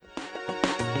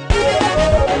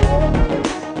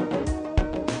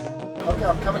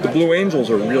The Blue Angels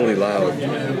are really loud.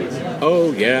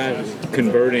 Oh, yeah,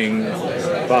 converting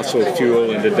fossil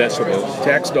fuel into decibels.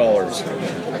 Tax dollars.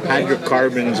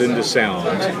 Hydrocarbons into sound.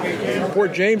 Poor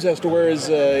James has to wear his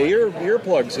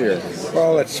earplugs here.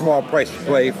 Well, it's small price to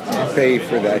pay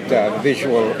for that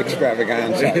visual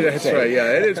extravaganza. That's right,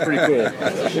 yeah, it is pretty cool.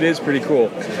 It is pretty cool.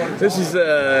 This is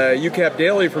UCAP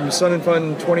Daily from Sun and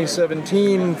Fun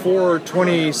 2017,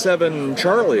 427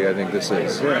 Charlie, I think this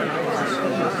is.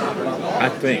 I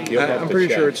think. I'm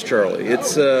pretty sure it's Charlie.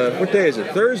 It's, what day is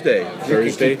it? Thursday.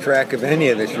 You can keep track of any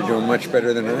of this. You're doing much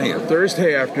better than I am.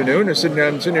 Thursday afternoon. I'm sitting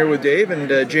here with Dave,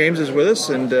 and James is with us,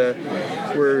 and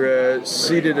we're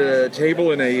seated at a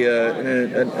table in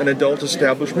an adult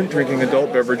establishment, drinking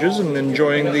adult beverages and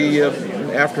enjoying the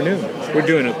afternoon. We're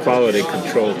doing a quality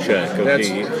control check of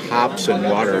the hops and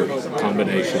water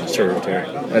combination served here.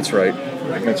 That's right.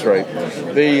 That's right.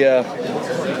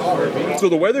 So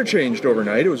the weather changed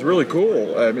overnight. It was really cool.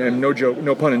 And no joke,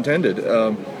 no pun intended.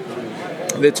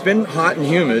 It's been hot and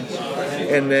humid,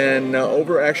 and then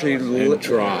And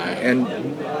dry. And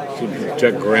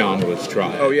the ground was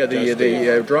dry. Oh yeah, the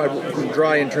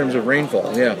dry in terms of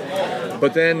rainfall. Yeah.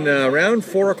 But then around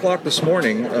 4 o'clock this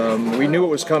morning, we knew it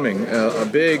was coming. A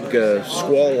big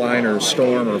squall line or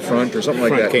storm or front or something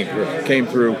like that came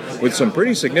through with some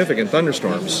pretty significant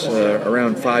thunderstorms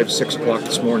around 5, 6 o'clock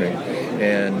this morning.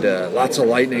 And lots of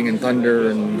lightning and thunder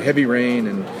and heavy rain.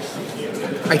 And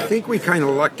I think we kind of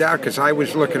lucked out because I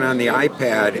was looking on the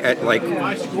iPad at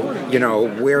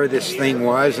where this thing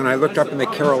was, and I looked up in the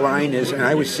Carolinas and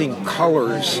I was seeing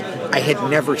colors I had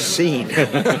never seen.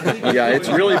 Yeah, it's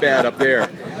really bad up there.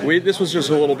 This was just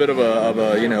a little bit of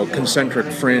a concentric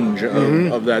fringe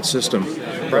of that system.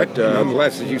 But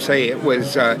nonetheless, as you say,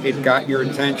 it got your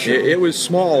attention. It was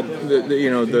small.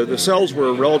 The cells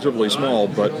were relatively small,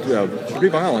 but pretty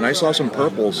violent. I saw some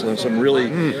purples and some really,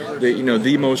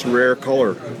 the most rare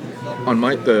color on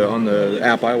the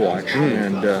app I watch.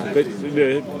 And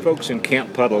the folks in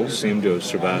Camp Puddles seem to have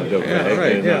survived okay. Yeah,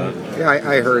 right. And,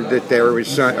 I heard that there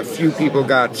was a few people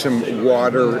got some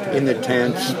water in the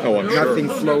tents. Oh, I'm sure. Nothing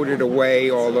floated away,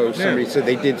 although somebody said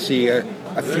they did see a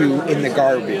few in the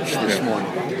garbage this morning.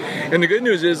 And the good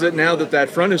news is that now that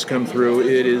front has come through,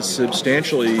 it is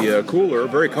substantially cooler,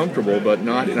 very comfortable, but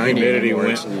not 90 humidity anymore.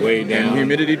 went way down. And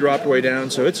humidity dropped way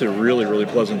down, so it's a really, really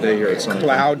pleasant day here at Sun.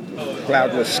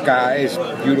 Cloudless skies,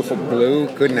 beautiful blue.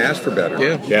 Couldn't ask for better.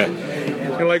 Yeah.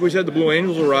 And like we said, the Blue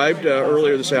Angels arrived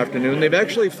earlier this afternoon. They've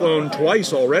actually flown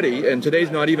twice already, and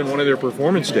today's not even one of their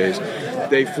performance days.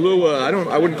 They flew,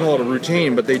 I wouldn't call it a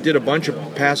routine, but they did a bunch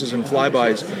of passes and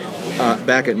flybys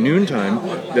back at noontime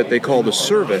that they call the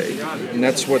survey. And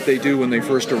that's what they do when they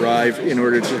first arrive in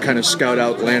order to kind of scout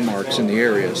out landmarks in the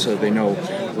area so they know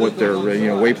what their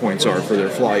waypoints are for their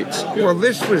flights. Well,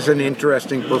 this was an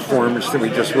interesting performance that we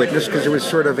just witnessed because it was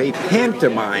sort of a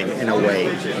pantomime in a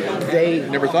way. They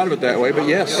never thought of it that way, but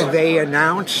yes. They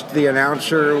announced, the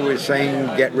announcer was saying,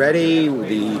 get ready,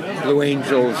 the Blue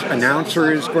Angels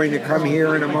announcer is going to come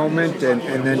here in a moment,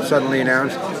 and then suddenly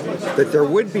announced that there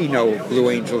would be no Blue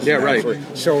Angels announcer.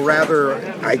 Right. So rather,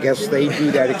 I guess they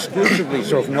do that exclusively,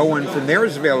 so if no one from there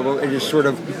is available, it is sort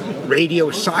of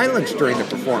radio silence during the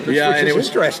performance, which is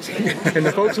interesting. And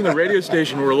the folks on the radio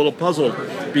station were a little puzzled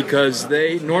because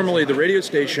normally the radio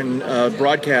station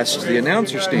broadcasts the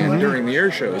announcer stand during the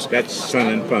air shows. That's Sun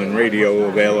and Fun Radio,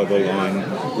 available on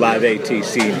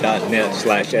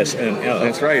liveatc.net/SNL.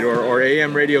 That's right, or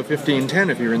AM Radio 1510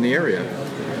 if you're in the area.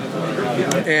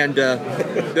 And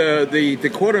the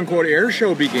quote-unquote air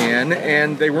show began,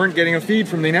 and they weren't getting a feed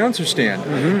from the announcer stand.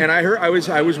 And I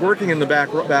was working in the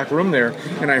back room there,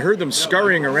 and I heard them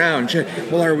scurrying around.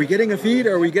 Well, are we getting a feed?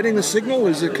 Are we getting the signal?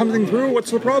 Is it coming through? What's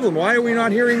the problem? Why are we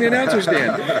not hearing the announcer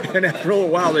stand? And after a little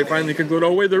while, they finally conclude,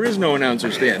 oh, wait, there is no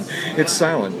announcer stand. It's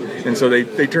silent. And so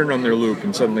they turned on their loop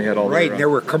and suddenly had all there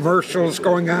were commercials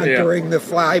going on during the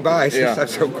flybys. Yeah.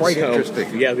 That's quite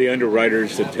interesting. Yeah, the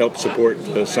underwriters that helped support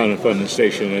the Sun and Fun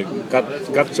station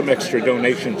got some extra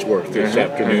donations worth this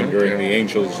afternoon during the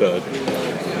Angels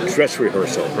dress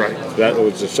rehearsal. Right. That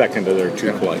was the second of their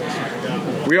two flights.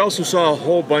 We also saw a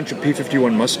whole bunch of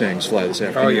P-51 Mustangs fly this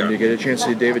afternoon. Oh, yeah. Did you get a chance to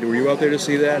see, David? Were you out there to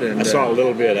see that? And I saw a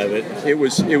little bit of it. It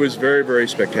was very, very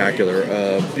spectacular.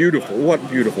 Beautiful. What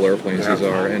beautiful airplanes these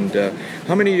are. And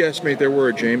how many do you estimate there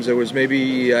were, James? There was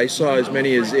I saw as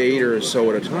many as 8 or so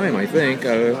at a time, I think.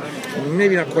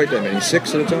 Maybe not quite that many.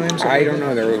 6 at a time? I don't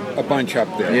know. There were a bunch up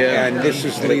there. Yeah. And this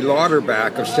is Lee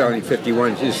Lauterbach of Stallion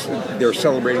 51. They're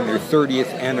celebrating their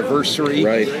 30th anniversary.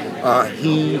 Right.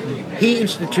 He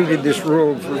instituted this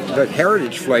rule for the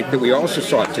Heritage flight that we also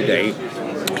saw today.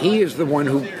 he is the one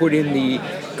who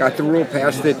got the rule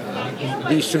passed that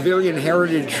the civilian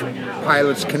heritage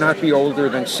pilots cannot be older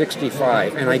than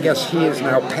 65, and I guess he is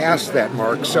now past that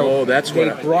mark. So they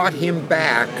brought him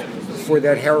back for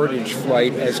that heritage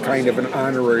flight as kind of an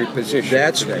honorary position.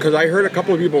 That's because I heard a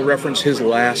couple of people reference his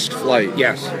last flight.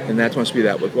 Yes, and that must be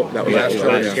that was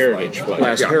last heritage flight.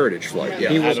 Last heritage flight. Yeah,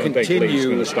 he will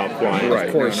continue to stop flying.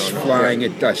 Of course, flying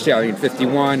at Stallion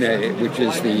 51, which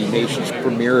is the nation's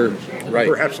premier,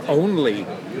 perhaps only.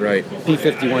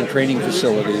 P-51 training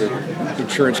facility that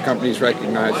insurance companies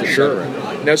recognize. Sure.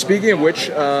 Now, speaking of which,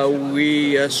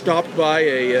 we stopped by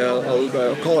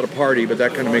I'll call it a party, but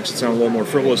that kind of makes it sound a little more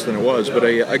frivolous than it was, but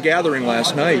a gathering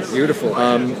last night. Beautiful.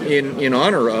 In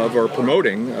honor of or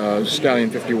promoting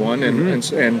Stallion 51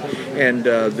 and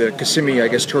the Kissimmee, I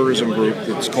guess, tourism group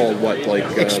that's called what?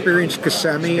 Experience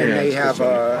Kissimmee, and they have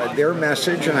their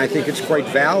message, and I think it's quite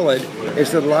valid,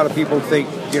 is that a lot of people think,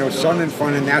 sun and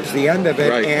fun, and that's the end of it.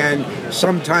 Right. And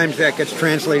sometimes that gets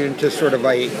translated into sort of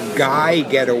a guy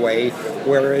getaway,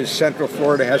 whereas Central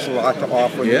Florida has a lot to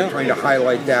offer. Yeah. They're trying to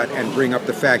highlight that and bring up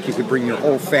the fact you could bring your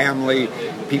whole family.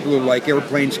 People who like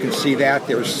airplanes can see that.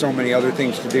 There's so many other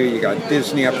things to do. You got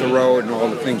Disney up the road and all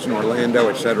the things in Orlando,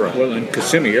 etc. Well, in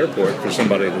Kissimmee Airport, for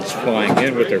somebody that's flying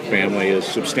in with their family, is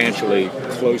substantially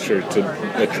closer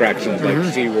to attractions like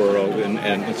SeaWorld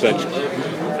and such,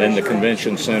 than the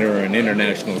Convention Center and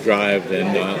International Drive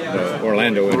than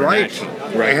Orlando International.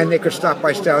 Right. And they could stop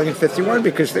by Stallion 51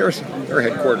 because they're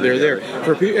headquartered. They're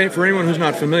there. For anyone who's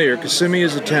not familiar, Kissimmee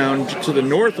is a town to the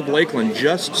north of Lakeland,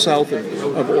 just south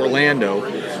of Orlando.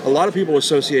 A lot of people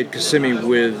associate Kissimmee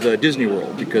with Disney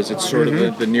World because it's sort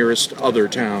of the nearest other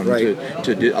town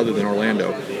to other than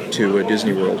Orlando to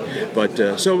Disney World.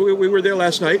 But so we were there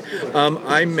last night.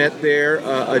 I met there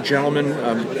a gentleman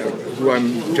who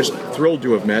I'm just thrilled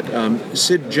to have met,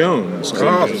 Sid Jones.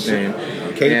 His name.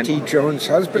 K.T. Jones'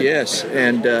 husband. Yes,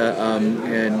 and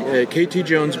K.T.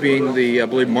 Jones being the, I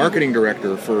believe, marketing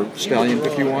director for Stallion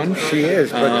 51. She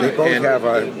is, but they both have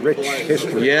a rich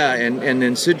history. Yeah, and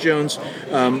then Sid Jones,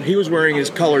 he was wearing his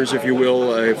colors, if you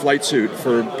will, a flight suit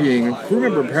for being,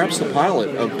 remember, perhaps the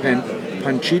pilot of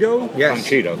Panchito? Yes.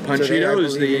 Panchito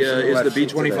is the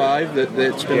B-25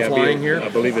 that's been flying here. I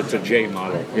believe it's a J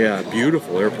model. Yeah,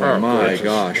 beautiful airplane. My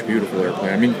gosh, beautiful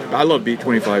airplane. I mean, I love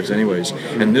B-25s anyways,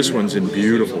 and this one's in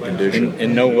beautiful condition.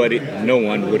 And no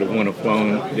one would have want to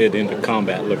flown it into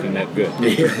combat looking that good.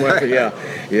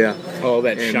 Yeah. All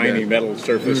that shiny metal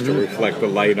surface to reflect the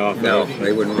light off. No,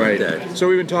 they wouldn't want that.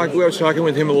 So I was talking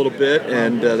with him a little bit,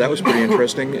 and that was pretty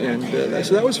interesting. And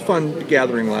so that was a fun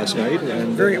gathering last night.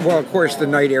 And very well, of course, the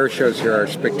night air shows here are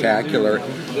spectacular.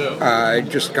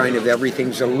 Just kind of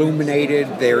everything's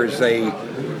illuminated. There's a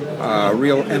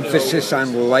real emphasis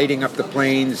on lighting up the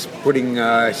planes, putting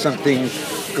something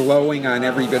glowing on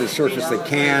every bit of surface they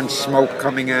can, smoke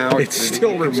coming out. It's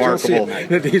still remarkable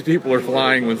that these people are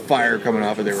flying with fire coming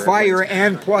off of their fire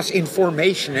and plus in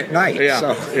formation at night. Yeah.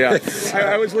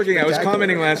 I was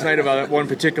commenting last night about one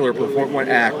particular one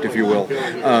act, if you will,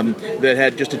 that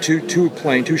had just a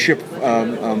two ship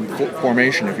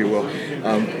formation, if you will,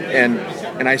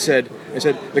 and I said,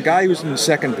 the guy who's in the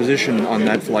second position on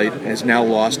that flight has now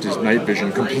lost his night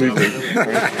vision completely.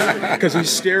 Because he's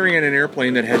staring at an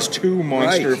airplane that has two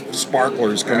monster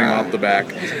sparklers coming off the back.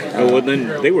 Well,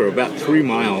 then they were about 3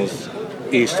 miles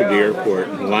east of the airport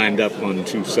and lined up on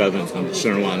 27, on the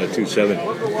center line of 27.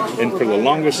 And for the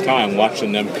longest time,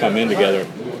 watching them come in together,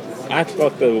 I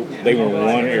thought they were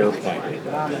one airplane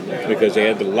because they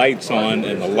had the lights on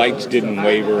and the lights didn't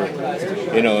waver.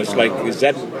 It's like, is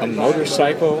that a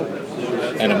motorcycle?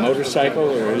 And a motorcycle,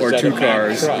 or that two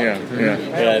cars? Yeah.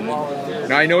 And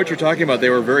now I know what you're talking about. They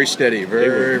were very steady,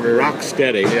 very rock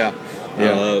steady. Yeah.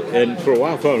 And for a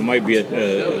while, I thought it might be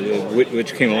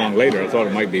which came along later. I thought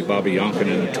it might be Bobby Yonkin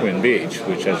in Twin Beach,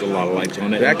 which has a lot of lights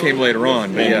on it. That came later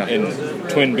on, but and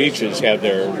Twin Beaches have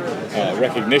their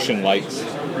recognition lights.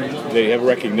 They have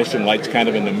recognition lights kind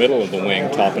of in the middle of the wing,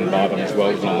 top and bottom, as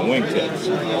well as on the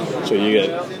wingtips. So you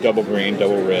get double green,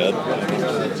 double red.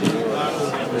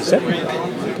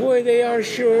 Boy, they are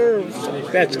sure.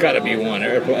 That's got to be one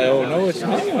airplane. Oh, no, it's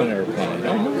not one airplane.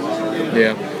 Oh.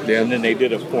 Yeah. And then they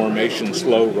did a formation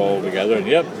slow roll together. And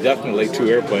definitely two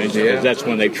airplanes. Because that's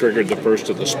when they triggered the first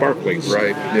of the sparklings.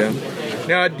 Right, yeah.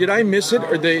 Now, did I miss it,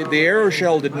 or the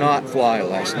Aeroshell did not fly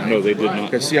last night? No, they did not.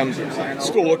 Because, I'm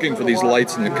still looking for these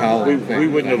lights in the column. We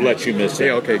wouldn't have let you miss it.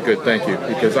 Yeah, okay, good, thank you.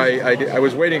 Because I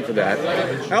was waiting for that.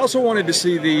 I also wanted to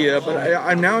see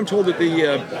I'm told that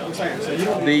the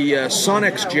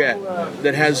Sonex jet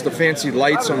that has the fancy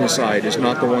lights on the side is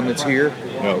not the one that's here.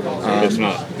 No, it's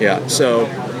not. Yeah, so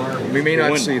we may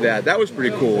not see that. That was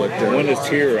pretty cool. When it's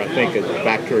here, I think is a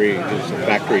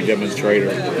factory demonstrator,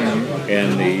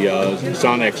 and the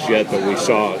Sonex jet that we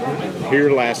saw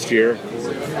here last year.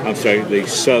 I'm sorry, the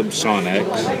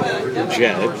Subsonics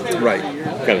jet. Right.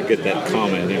 Got to get that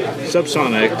comma in there.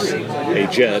 Subsonics, a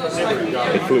jet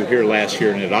that flew here last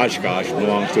year in Oshkosh,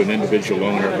 belongs to an individual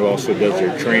owner who also does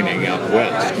their training out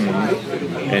west.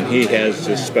 And he has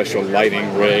this special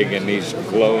lighting rig and these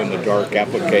glow-in-the-dark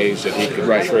appliques that he can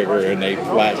trigger, and they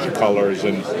flash colors,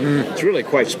 and it's really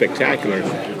quite spectacular,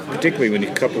 particularly when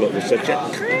you couple it with such a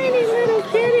tiny little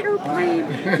jet airplane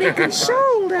making so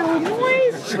little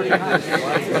noise.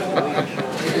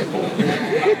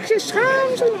 It just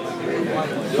sounds.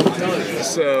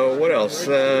 So what else?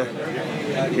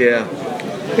 Yeah.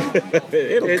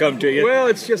 It'll come to you. Well,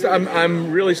 it's just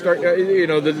I'm really starting.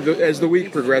 As the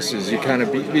week progresses, you kind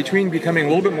of between becoming a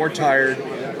little bit more tired,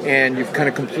 and you've kind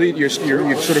of you've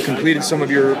sort of completed some of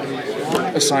your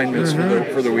assignments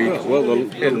for the week. Well,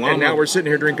 and now we're sitting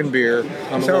here drinking beer.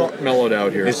 I'm a little mellowed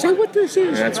out here. Is that what this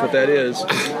is? That's what that is.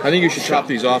 I think you should chop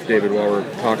these off, David, while we're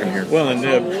talking here. Well, and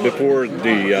before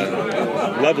the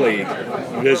lovely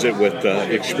visit with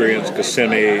Experience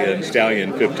Kissimmee and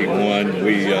Stallion 51,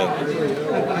 we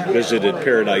visited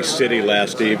Paradise City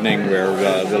last evening, where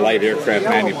the Light Aircraft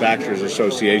Manufacturers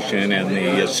Association and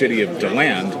the city of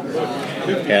DeLand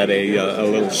had a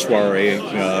little soiree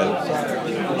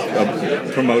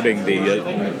promoting the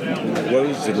what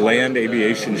was the Land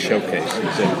Aviation Showcase?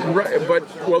 Right, but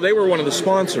they were one of the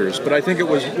sponsors, but I think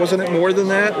wasn't it more than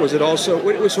that? Was it also?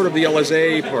 It was sort of the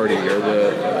LSA party or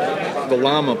the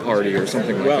Llama party or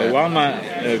something like that. Well, Llama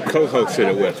co-hosted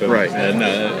it with him, right?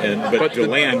 But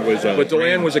DeLand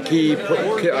was a key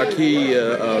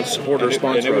supporter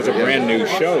sponsor. And it was a brand new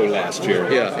show last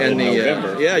year. Yeah, and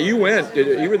November. You went.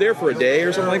 You were there for a day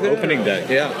or something like that. Opening day.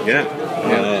 Yeah.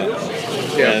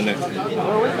 And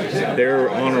they're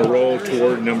on a roll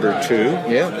toward number 2,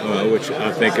 which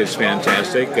I think is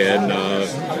fantastic. And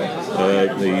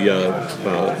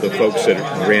the folks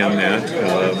that ran that,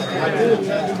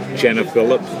 Jenna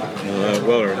Phillip,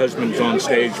 her husband's on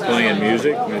stage playing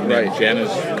music. Right.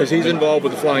 Because he's involved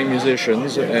with the Flying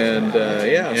Musicians, and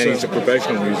he's a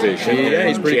professional musician. Yeah,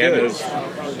 he's pretty good.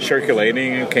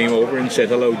 Circulating and came over and said,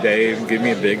 "Hello, Dave, give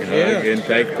me a big hug, and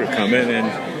thank you for coming."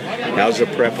 And how's the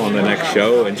prep on the next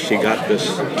show? And she got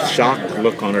this shocked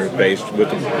look on her face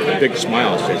with a big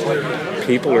smile. Says,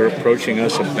 "People are approaching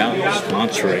us about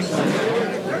sponsoring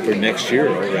for next year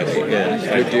already." Yeah,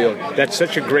 good deal. That's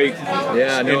such a great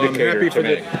indicator.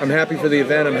 I'm happy for the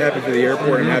event. I'm happy for the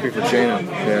airport. I'm happy for Jana.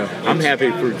 Yeah, I'm happy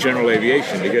for General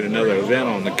Aviation to get another event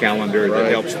on the calendar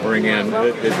that helps bring in.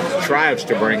 It strives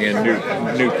to bring in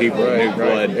new people, new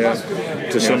blood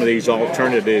to some of these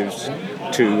alternatives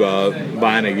to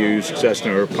buying a used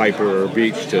Cessna or Piper or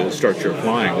Beech to start your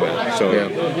flying with. So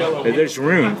there's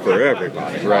room for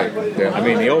everybody. Right. Yeah. I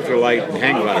mean, the ultralight and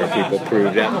hang glider people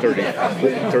proved that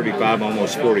 35,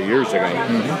 almost 40 years ago.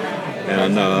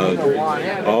 And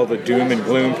all the doom and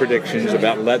gloom predictions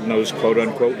about letting those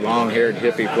quote-unquote long-haired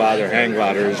hippie fly their hang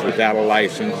gliders without a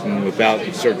license and without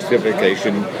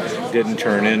certification didn't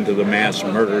turn into the mass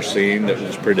murder scene that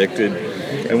was predicted.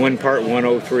 And when Part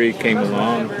 103 came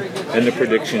along, and the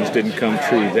predictions didn't come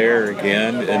true there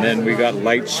again, and then we got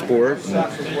light sport,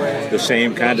 and the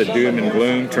same kind of doom and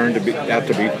gloom turned out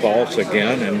to be false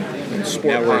again, and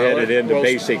now we're headed into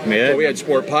basic med. Well, we had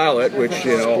Sport Pilot, which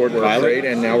Sport Pilot, great,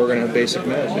 and now we're going to have basic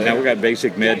med. Now we got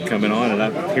basic med coming on, and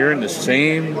I'm hearing the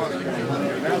same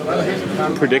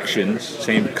predictions,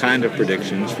 same kind of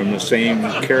predictions from the same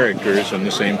characters and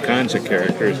the same kinds of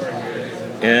characters,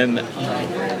 and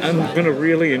I'm going to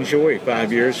really enjoy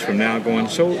 5 years from now going,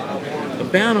 so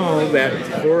about all that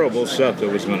horrible stuff that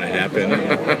was going to happen.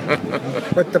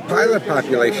 But the pilot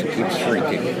population keeps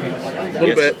shrinking. A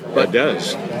little bit, but it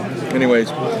does.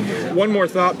 Anyways, one more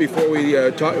thought before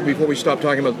we stop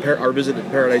talking about our visit to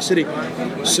Paradise City.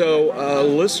 So,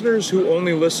 listeners who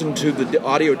only listen to the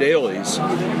audio dailies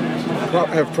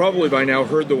have probably by now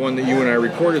heard the one that you and I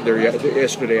recorded there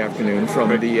yesterday afternoon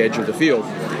from the edge of the field.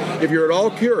 If you're at all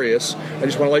curious, I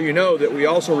just want to let you know that we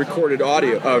also recorded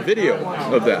video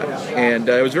of that, and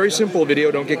it was a very simple video.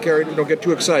 Don't get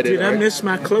too excited. Did I miss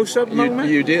my close-up moment?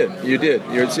 You did.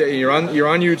 You're on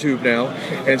YouTube now,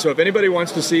 and so if anybody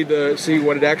wants to see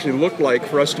what it actually looked like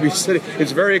for us to be sitting,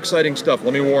 it's very exciting stuff.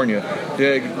 Let me warn you.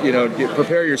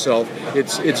 Prepare yourself.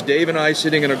 It's Dave and I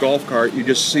sitting in a golf cart. You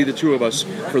just see the two of us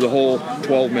for the whole about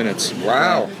 12 minutes.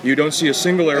 Wow. You don't see a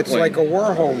single airplane. It's like a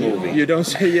Warhol movie. You don't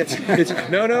see it's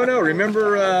no.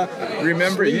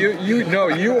 Remember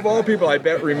you of all people, I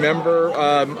bet remember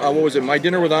what was it? My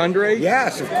Dinner with Andre?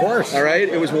 Yes, of course. All right,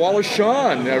 it was Wallace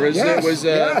Shawn. It was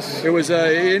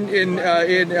in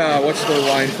what's the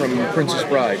line from Princess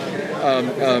Bride?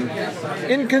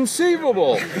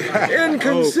 Inconceivable.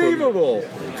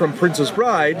 From Princess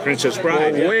Bride.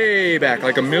 Way back,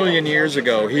 like a million years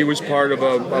ago. He was part of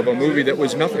a movie that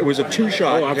was nothing. It was a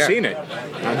two-shot. Oh, I've seen it.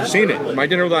 My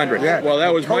Dinner with Andre. Yeah. Well,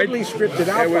 that was totally scripted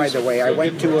out. By the way, I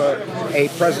went to a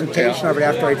presentation of it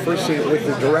after I'd first seen it with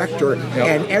the director,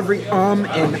 and every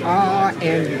and ah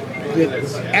and the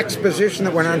exposition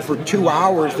that went on for 2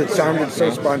 hours that sounded so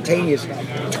spontaneous,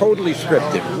 totally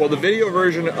scripted. Well, the video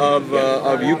version of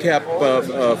UCAP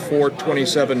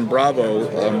 427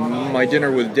 Bravo, My Dinner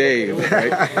with Dave,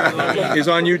 right, is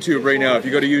on YouTube right now. If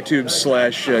you go to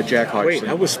YouTube/Jack Hodgson. Wait,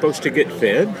 I was supposed to get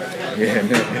fed? Yeah,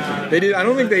 no. They did. I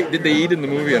don't think did they eat in the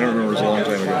movie? I don't remember. It was a long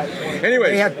time ago.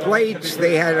 Anyway, they had plates.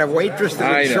 They had a waitress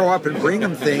that would show up and bring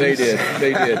them things.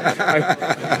 They did.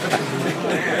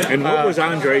 And what was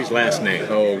Andre's last name?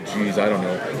 Oh, geez, I don't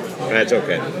know. That's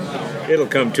okay. It'll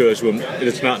come to us when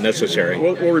it's not necessary.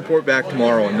 We'll report back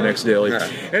tomorrow on the next daily. Yeah.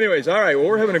 Anyways, all right. Well,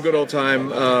 we're having a good old time.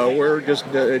 We're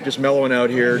just mellowing out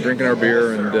here, drinking our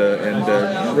beer and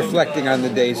reflecting on the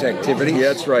day's activities.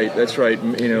 Yeah, that's right.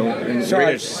 You know,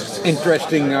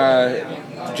 interesting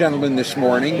gentleman this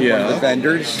morning. One of the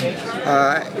vendors.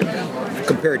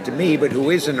 Compared to me, but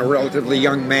who isn't a relatively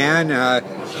young man,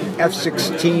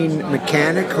 F-16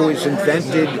 mechanic who has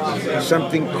invented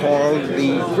something called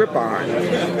the grip-on.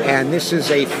 And this is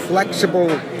a flexible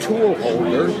tool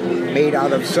holder made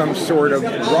out of some sort of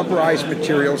rubberized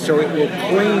material, so it will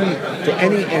cling to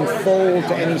any and fold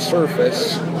to any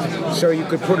surface. So you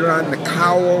could put it on the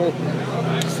cowl,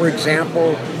 for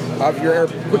example, of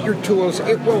put your tools.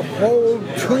 It will hold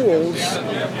tools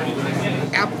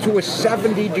up to a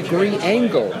 70-degree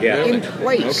angle in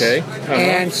place. Okay.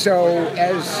 And so,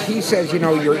 as he says,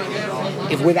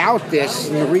 if without this,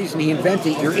 and the reason he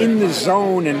invented it, you're in the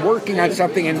zone and working on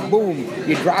something, and boom,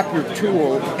 you drop your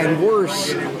tool. And worse,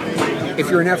 if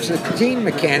you're an F-16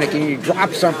 mechanic and you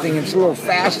drop something and it's a little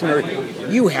fastener,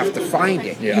 you have to find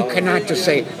it. Yeah. You cannot just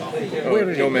say, where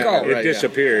did it go? It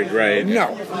disappeared, right?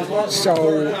 No.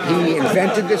 So he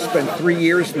invented this, spent 3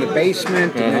 years in the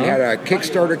basement, and then had a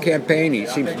Kickstarter campaign. He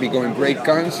seems to be going great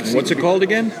guns. What's it called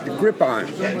again? The Grip-On.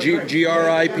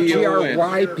 G-R-I-P-O-N.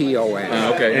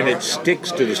 G-R-Y-P-O-N. Okay. And it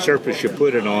sticks to the surface you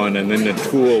put it on, and then the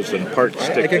tools and parts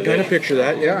stick. I can kind of picture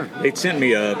that, yeah. They sent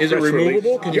me a Is it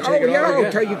removable? Can you take it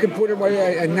off? You can put it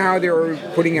away, and now they're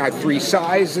putting out 3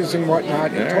 sizes and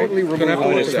whatnot. Right. Totally removable.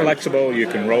 When it's flexible, you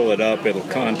can roll it up. It'll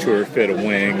contour, fit a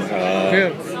wing.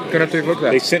 Gonna have to look at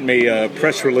that. They sent me a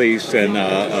press release and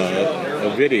a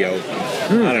video,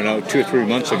 I don't know, 2 or 3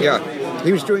 months ago. Yeah,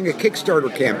 he was doing a Kickstarter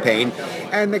campaign,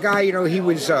 and the guy, he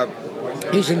was...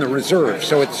 he's in the reserve,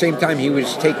 so at the same time he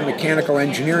was taking mechanical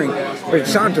engineering, but it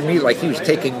sounded to me like he was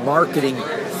taking marketing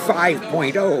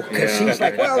 5.0, because he's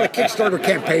like, well, the Kickstarter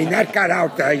campaign, that got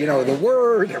out, the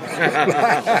word.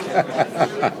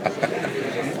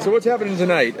 So what's happening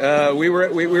tonight? We were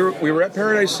at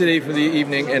Paradise City for the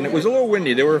evening, and it was a little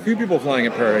windy. There were a few people flying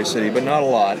at Paradise City, but not a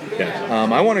lot. Yeah.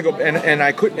 I want to go, and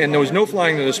I couldn't, and there was no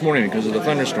flying there this morning because of the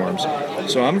thunderstorms.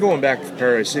 So I'm going back to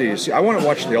Paradise City. See, I want to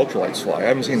watch the ultralights fly. I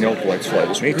haven't seen the ultralights fly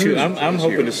this Me too. I'm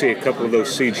hoping to see a couple of those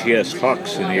CGS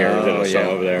Hawks in the air that I saw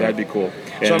over there. That'd be cool.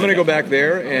 And so I'm going to go back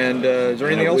there. And is there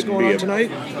anything else going on tonight?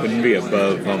 Wouldn't be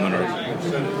above bumming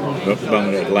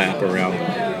a lap around.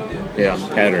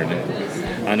 Pattern.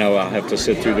 I know I'll have to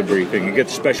sit through the briefing and get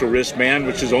the special wristband,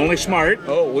 which is only smart.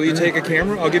 Oh, will you take a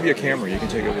camera? I'll give you a camera. You can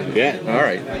take it with you. Yeah. All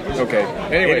right. Okay.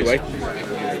 Anyway.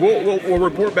 We'll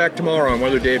report back tomorrow on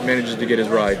whether Dave manages to get his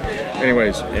ride.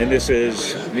 Anyways. And this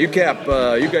is UCAP.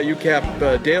 You got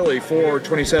UCAP Daily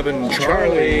 427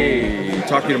 Charlie.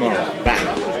 Talk to you tomorrow.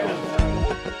 Bye.